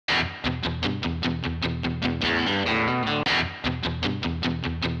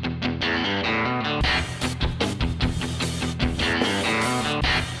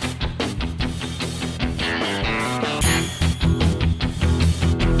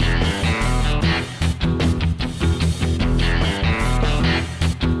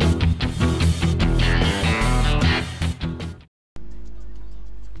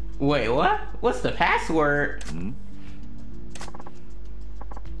What's the password?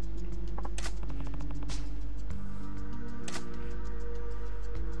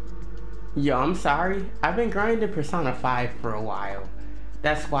 Yo, I'm sorry. I've been grinding Persona 5 for a while.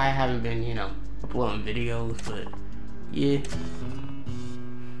 That's why I haven't been, you know, uploading videos, but yeah.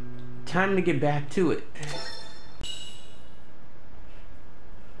 Time to get back to it.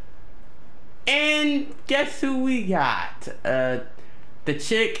 And guess who we got? The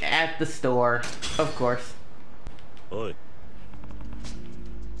chick at the store, of course. Oi.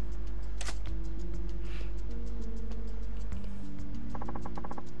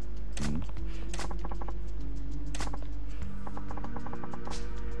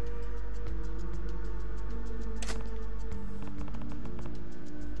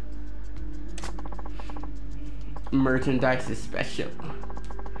 Merchandise is special.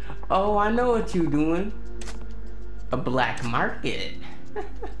 Oh, I know what you doing. A black market.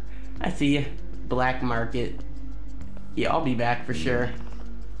 I see ya. Black market. Yeah, I'll be back for sure.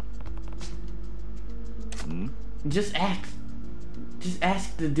 Just ask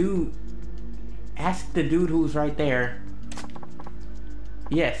the dude. Ask the dude who's right there.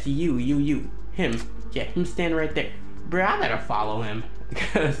 Yes, you. Him. Yeah, him standing right there. Bruh, I better follow him.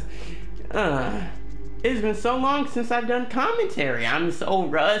 Because, it's been so long since I've done commentary. I'm so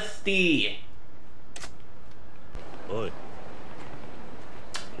rusty. Oi.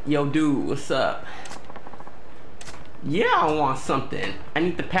 Yo, dude, what's up? Yeah, I want something. I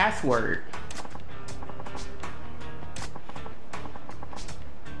need the password.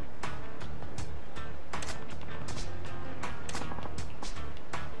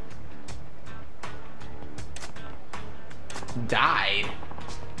 Died.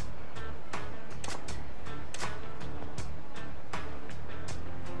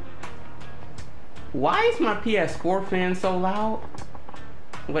 Why is my PS4 fan so loud?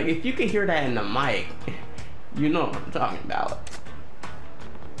 Like, if you can hear that in the mic, you know what I'm talking about.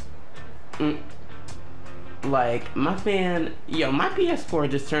 Like, my fan, yo, my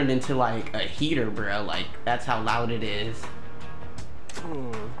PS4 just turned into like a heater, bro. Like, that's how loud it is.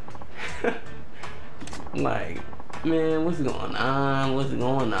 Like, man, what's going on? What's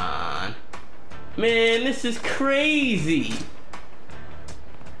going on? Man, this is crazy.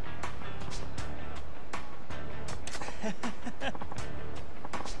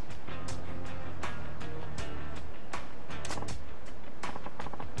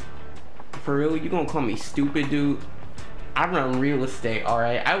 For real, you gonna call me stupid, dude? I run real estate,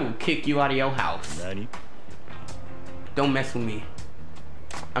 alright? I will kick you out of your house. Nani? Don't mess with me.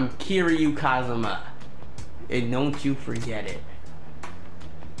 I'm Kiryu Kazuma. And don't you forget it.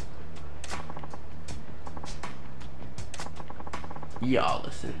 Y'all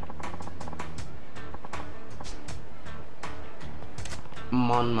listen.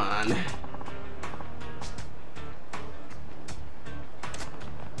 Mon man.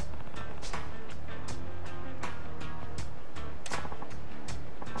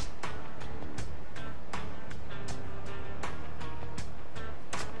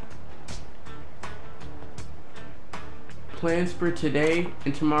 Plans for today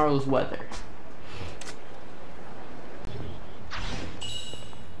and tomorrow's weather.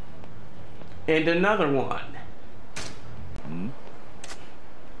 And another one.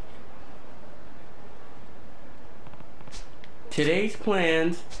 Today's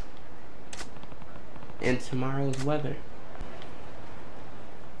plans and tomorrow's weather.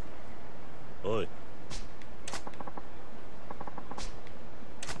 Oi.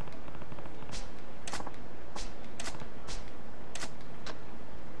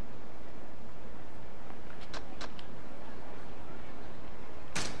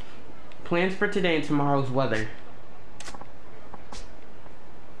 Plans for today and tomorrow's weather.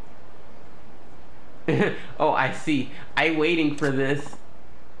 Oh, I see. I waiting for this.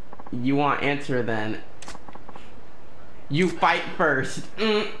 You want answer then. You fight first.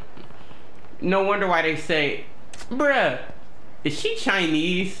 No wonder why they say, bruh, is she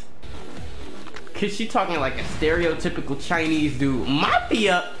Chinese? Cause she talking like a stereotypical Chinese dude.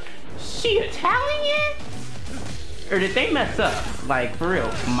 Mafia? She Italian? Or did they mess up? Like, for real,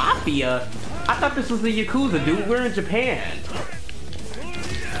 Mafia? I thought this was the YAKUZA, dude. We're in Japan.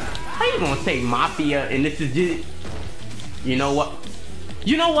 How you gonna say Mafia and this is just... You know what?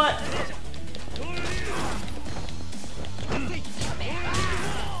 You know what?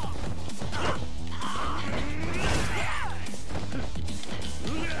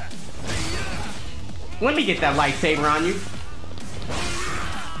 Let me get that lightsaber on you.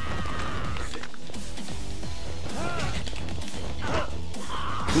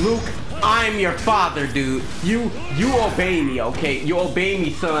 Luke, I'm your father, dude. You obey me, okay? You obey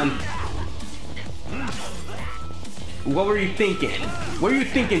me, son. What were you thinking? What were you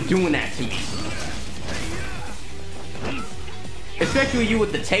thinking doing that to me? Especially you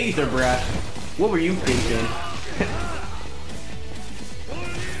with the taser, bruh. What were you thinking?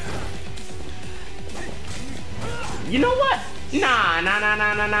 You know what?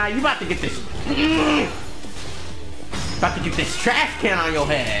 Nah. You about to get this. About to get this trash can on your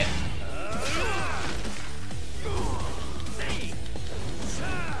head.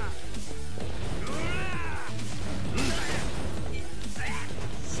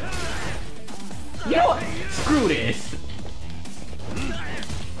 You know what? Screw this.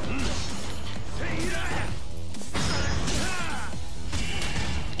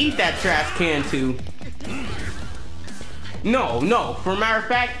 Eat that trash can too. No. For a matter of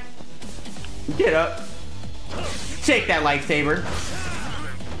fact, get up. Take that lightsaber.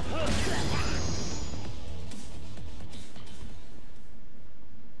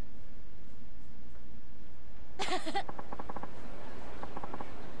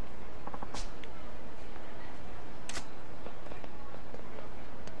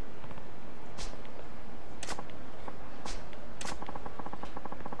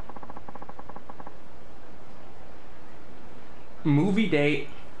 Movie date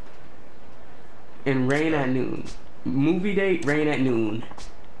and rain at noon. Movie date, rain at noon.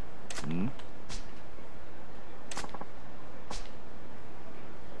 Hmm?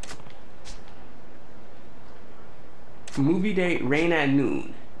 Movie date, rain at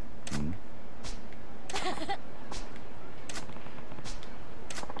noon. Hmm?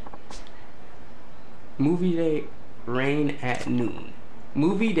 Movie date, rain at noon.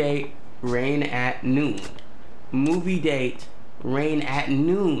 Movie date, rain at noon. Movie date, rain at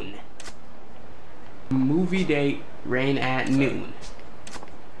noon. Movie date, rain at noon.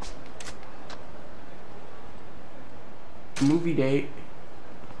 Movie date.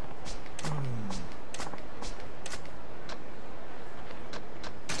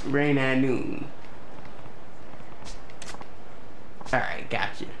 Rain at noon. Alright,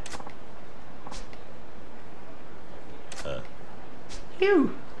 gotcha.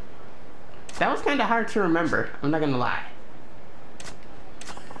 Phew. That was kind of hard to remember. I'm not gonna lie.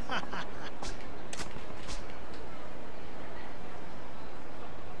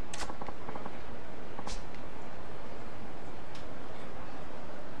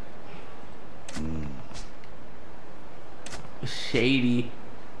 Shady.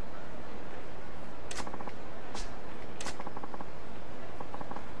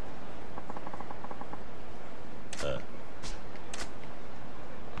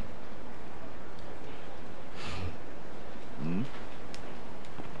 Hmm?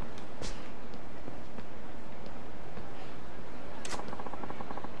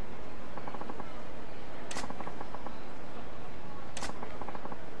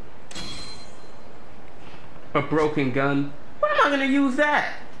 A broken gun. Where am I gonna use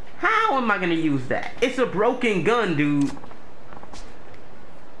that? How am I gonna use that? It's a broken gun, dude.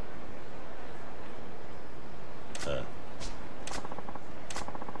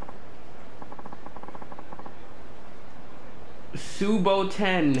 Subo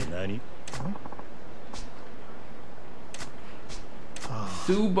 10. Nani?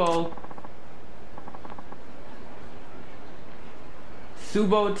 Subo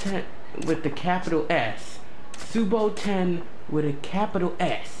 10 with the capital S. Subo 10 with a capital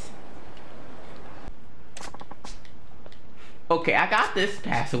S. Okay, I got this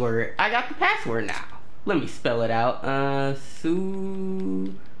password. I got the password now. Let me spell it out.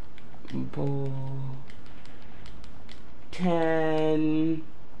 Subo 10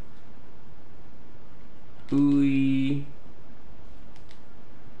 Ui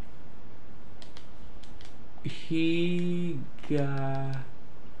Higa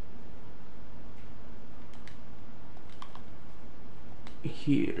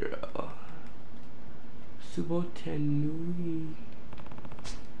Hero Subo 10 Nui.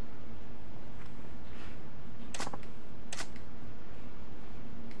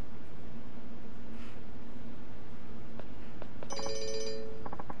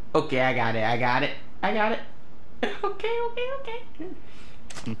 Okay, I got it. Okay.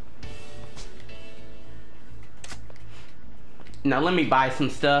 Now let me buy some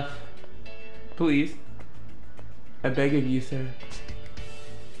stuff. Please. I beg of you, sir.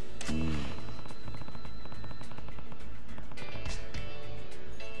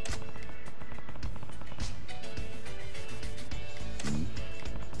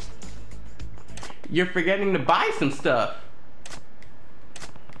 You're forgetting to buy some stuff.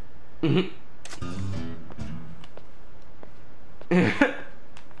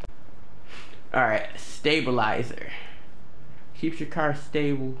 Alright, stabilizer. Keeps your car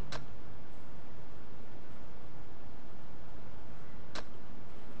stable.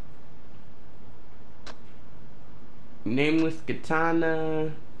 Nameless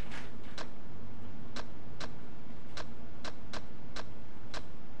katana.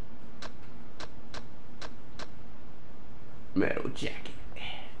 Metal jacket.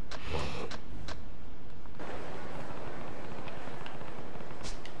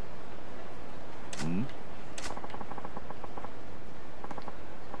 Hmm?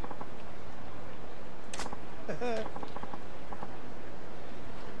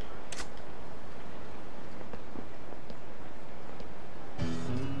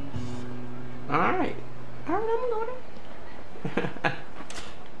 Alright. Alright, I'm gonna go.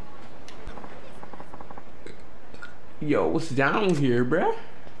 Yo, what's down here, bruh?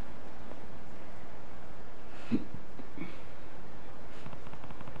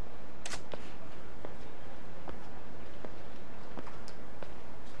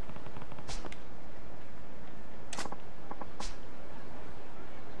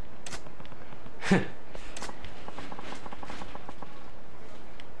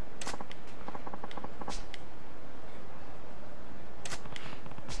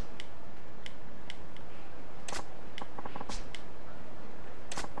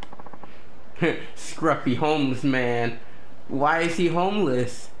 Scruffy homeless man. Why is he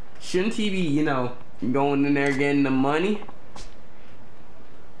homeless? Shouldn't he be, you know, going in there getting the money?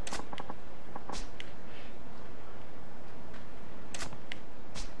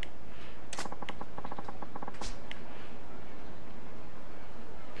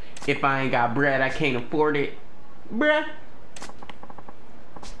 If I ain't got bread, I can't afford it. Bruh.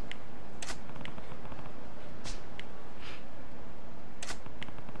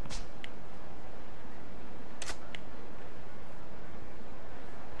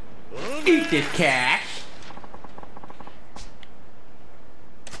 Eat this cash.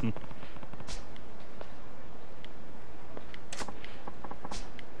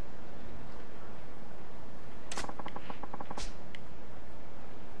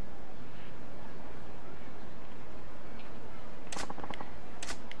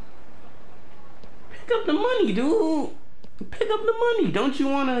 Pick up the money, dude. Pick up the money. Don't you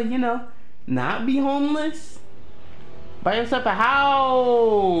wanna, you know, not be homeless? Buy yourself a house.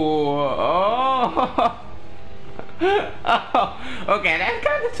 Oh. Oh. Okay, that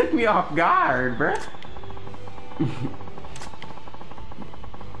kind of took me off guard, bruh.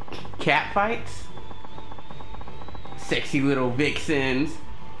 Cat fights. Sexy little vixens.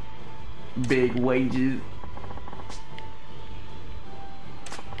 Big wages.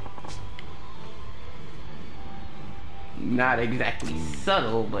 Not exactly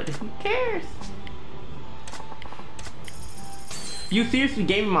subtle, but who cares? You seriously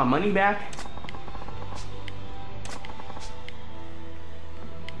gave me my money back?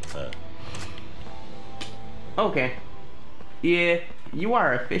 Okay. Yeah, you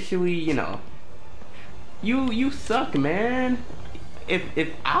are officially, you know. You suck, man.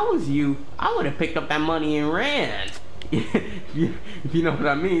 If I was you, I would have picked up that money and ran. If you know what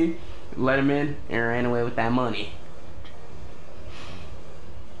I mean. Let him in and ran away with that money.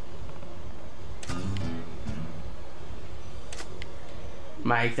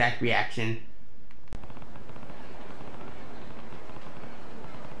 My exact reaction.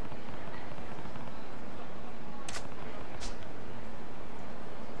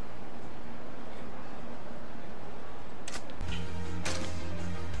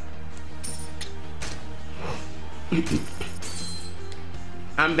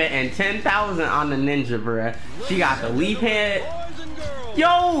 I'm betting 10,000 on the ninja, bruh. She got the leaf head.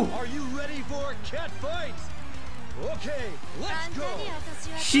 Yo! Are you ready for cat fights? Okay, let's go.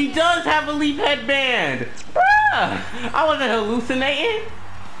 She does have a leaf headband. Bruh! I wasn't hallucinating.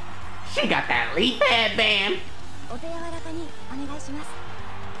 She got that leaf headband.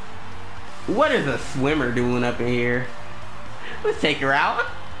 What is a swimmer doing up in here? Let's take her out.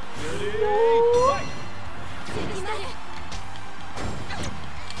 Ready, fight.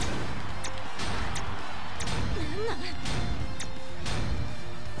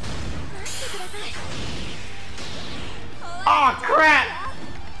 Oh crap!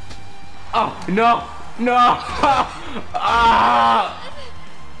 Oh no! No! Oh,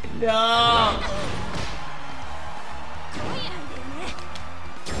 no!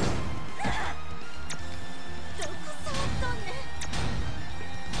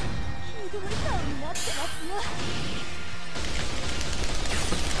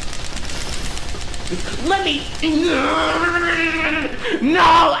 Let me! No!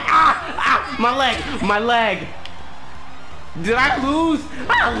 Ah! Ah! My leg! My leg! Did I lose?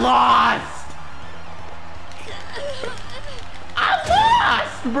 I lost! I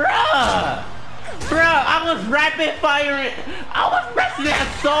lost, bruh! Bruh, I was rapid firing. I was pressing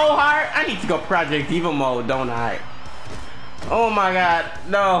that so hard. I need to go Project Diva mode, don't I? Oh my god,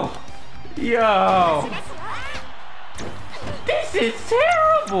 no. Yo. This is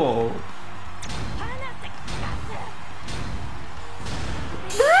terrible.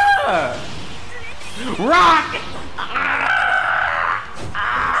 Bruh. Rock.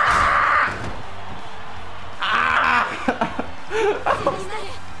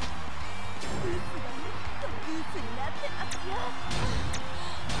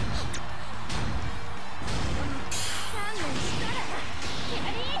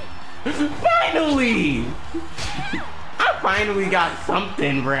 Finally! I finally got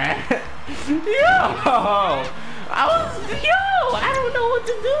something, bruh. Yo! I don't know what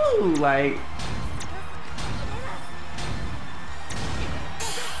to do. Like,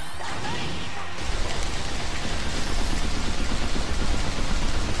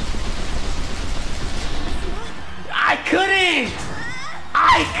 I couldn't!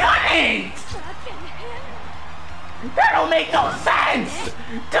 That don't make no sense!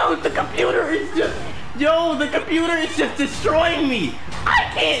 Dude, the computer is just destroying me! I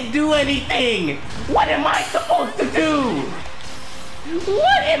can't do anything! What am I supposed to do?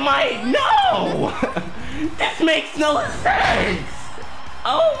 What am I? No! This makes no sense!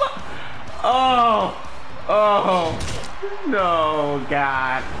 Oh my... Oh, no,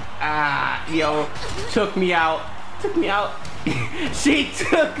 God. Yo, took me out. She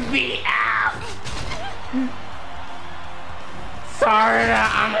took me out!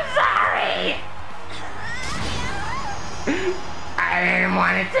 I'm sorry! I didn't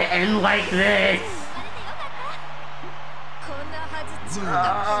want it to end like this!